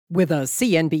With a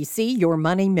CNBC Your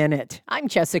Money Minute, I'm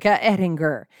Jessica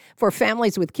Ettinger. For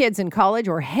families with kids in college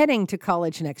or heading to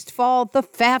college next fall, the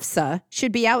FAFSA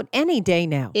should be out any day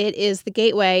now. It is the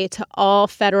gateway to all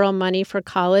federal money for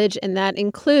college, and that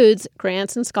includes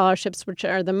grants and scholarships, which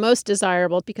are the most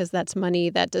desirable because that's money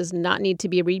that does not need to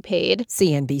be repaid.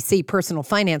 CNBC personal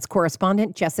finance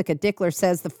correspondent Jessica Dickler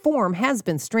says the form has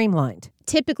been streamlined.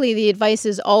 Typically, the advice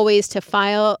is always to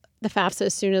file the FAFSA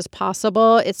as soon as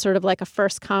possible. It's sort of like a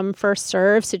first come, first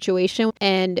serve situation,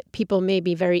 and people may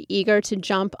be very eager to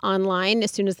jump online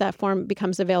as soon as that form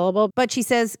becomes available. But she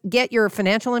says, get your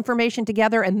financial information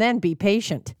together and then be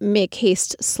patient. Make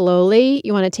haste slowly.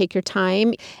 You want to take your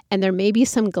time, and there may be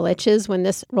some glitches when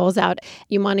this rolls out.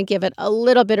 You want to give it a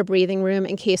little bit of breathing room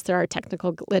in case there are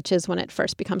technical glitches when it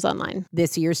first becomes online.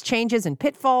 This year's changes and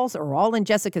pitfalls are all in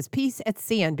Jessica's piece at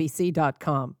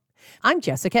CNBC.com. I'm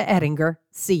Jessica Ettinger,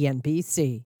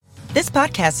 CNBC. This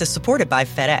podcast is supported by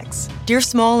FedEx. Dear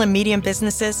small and medium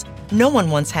businesses, no one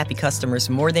wants happy customers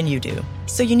more than you do.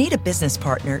 So you need a business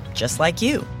partner just like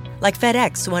you. Like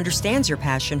FedEx, who understands your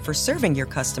passion for serving your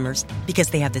customers because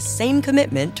they have the same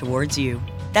commitment towards you.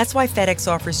 That's why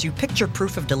FedEx offers you picture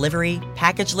proof of delivery,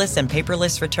 packageless and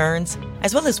paperless returns,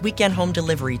 as well as weekend home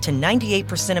delivery to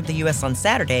 98% of the U.S. on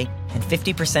Saturday and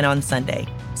 50% on Sunday.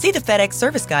 See the FedEx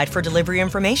service guide for delivery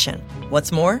information.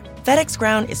 What's more, FedEx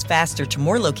Ground is faster to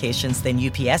more locations than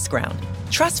UPS Ground.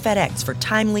 Trust FedEx for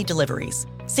timely deliveries.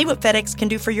 See what FedEx can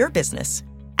do for your business.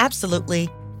 Absolutely,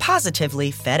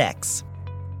 positively FedEx.